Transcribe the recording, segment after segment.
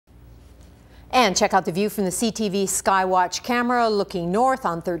And check out the view from the CTV Skywatch camera looking north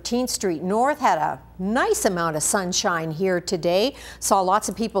on 13th Street North. Had a nice amount of sunshine here today. Saw lots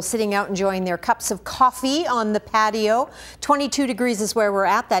of people sitting out enjoying their cups of coffee on the patio. 22 degrees is where we're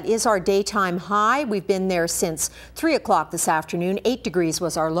at. That is our daytime high. We've been there since 3 o'clock this afternoon. 8 degrees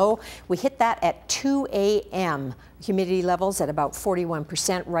was our low. We hit that at 2 a.m. Humidity levels at about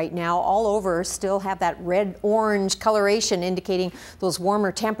 41% right now. All over still have that red-orange coloration indicating those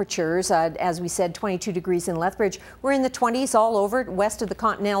warmer temperatures. As we said, 22 degrees in Lethbridge. We're in the 20s all over. West of the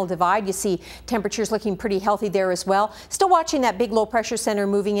Continental Divide, you see temperatures looking pretty healthy there as well. Still watching that big low pressure center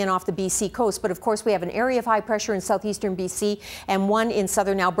moving in off the BC coast, but of course we have an area of high pressure in southeastern BC and one in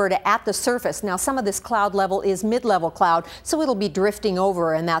southern Alberta at the surface. Now some of this cloud level is mid-level cloud, so it'll be drifting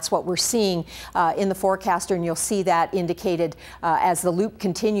over, and that's what we're seeing in the forecaster, and you'll see that indicated as the loop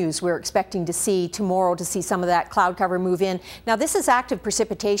continues. We're expecting to see tomorrow some of that cloud cover move in. Now this is active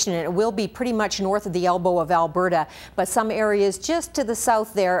precipitation and it will be pretty much north of the elbow of Alberta, but some areas just to the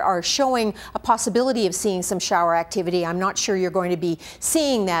south there are showing a possibility of seeing some shower activity. I'm not sure you're going to be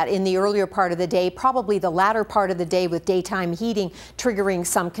seeing that in the earlier part of the day, probably the latter part of the day with daytime heating triggering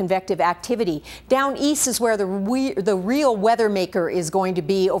some convective activity. Down east is where the real weather maker is going to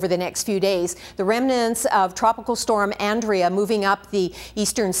be over the next few days. The remnants of Tropical Storm Andrea moving up the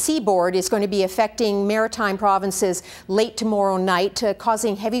eastern seaboard is going to be affecting maritime provinces late tomorrow night,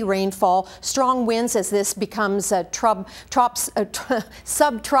 causing heavy rainfall, strong winds as this becomes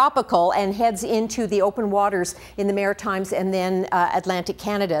subtropical and heads into the open waters in the Maritimes and then Atlantic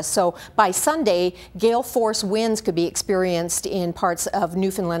Canada. So by Sunday, gale force winds could be experienced in parts of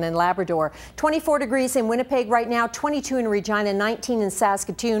Newfoundland and Labrador. 24 degrees in Winnipeg right now, 22 in Regina, 19 in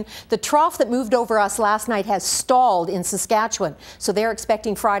Saskatoon. The trough that moved over us last night has stalled in Saskatchewan, so they're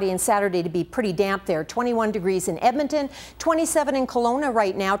expecting Friday and Saturday to be pretty damp there. 21 degrees in Edmonton, 27 in Kelowna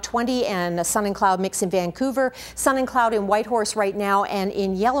right now, 20 and a sun and cloud mix in Vancouver, sun and cloud in Whitehorse right now, and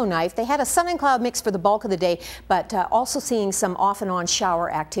in Yellowknife they had a sun and cloud mix for the bulk of the day, but also seeing some off and on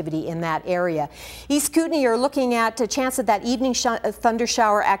shower activity in that area. East Kootenay, you're looking at a chance of that evening thunder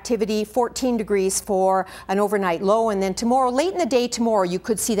shower activity, 14 degrees for an overnight low, and then tomorrow, late in the day tomorrow, you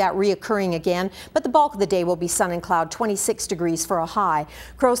could see that reoccurring again, but the bulk of the day will be sun and cloud, 26 degrees for a high.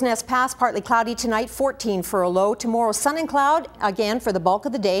 Crow's Nest Pass, partly cloudy tonight, 14 for a low. Tomorrow, sun and cloud again for the bulk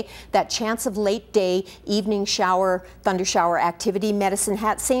of the day. That chance of late day evening shower, thunder shower activity. Medicine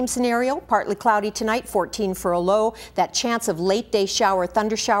Hat, same scenario, partly cloudy tonight, 14 for a low. That chance of late day shower,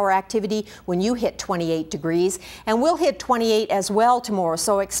 thunder shower activity when you hit 28 degrees. And we'll hit 28 as well tomorrow.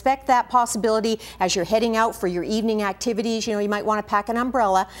 So expect that possibility as you're heading out for your evening activities. You know, you might want to pack an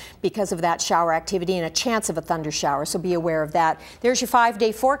umbrella because of that shower activity and a chance of a thunder shower, so be aware of that. There's your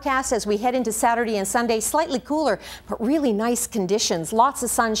 5-day forecast as we head into Saturday and Sunday. Slightly cooler, but really nice conditions. Lots of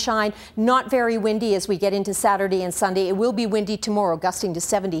sunshine, not very windy as we get into Saturday and Sunday. It will be windy tomorrow, gusting to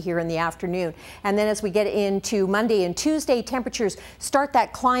 70 here in the afternoon. And then as we get into Monday and Tuesday, temperatures start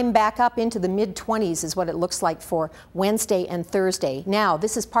that climb back up into the mid-20s is what it looks like for Wednesday and Thursday. Now,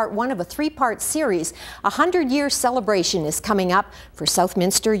 this is part one of a 3-part series. A 100-year celebration is coming up for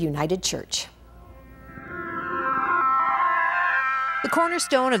Southminster United Church. The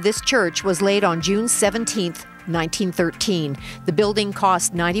cornerstone of this church was laid on June 17th, 1913. The building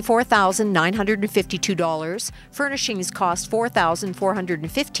cost $94,952, furnishings cost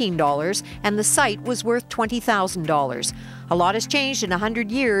 $4,415, and the site was worth $20,000. A lot has changed in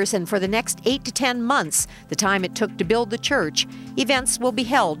 100 years, and for the next 8 to 10 months, the time it took to build the church, events will be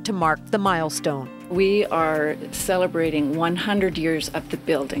held to mark the milestone. We are celebrating 100 years of the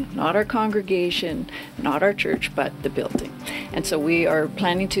building, not our congregation, not our church, but the building. And so we are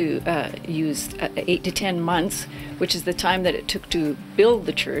planning to use 8 to 10 months, which is the time that it took to build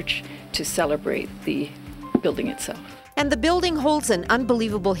the church, to celebrate the building itself. And the building holds an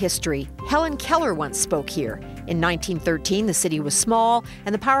unbelievable history. Helen Keller once spoke here. In 1913, the city was small,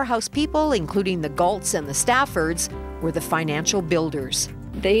 and the powerhouse people, including the Galts and the Staffords, were the financial builders.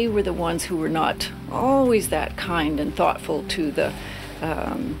 They were the ones who were not always that kind and thoughtful to the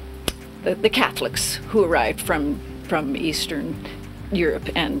Catholics who arrived from Eastern Europe,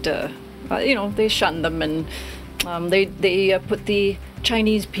 and you know, they shunned them, and they put the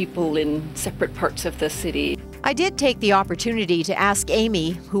Chinese people in separate parts of the city. I did take the opportunity to ask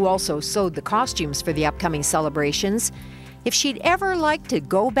Amy, who also sewed the costumes for the upcoming celebrations, if she'd ever like to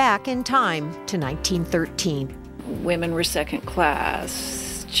go back in time to 1913. Women were second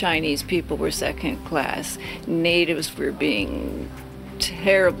class, Chinese people were second class, natives were being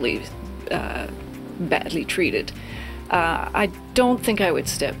terribly badly treated. I don't think I would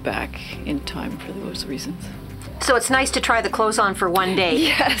step back in time for those reasons. So it's nice to try the clothes on for one day.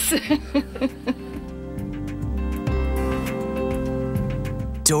 Yes.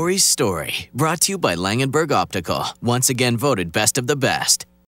 Dory's Story, brought to you by Langenberg Optical, once again voted best of the best.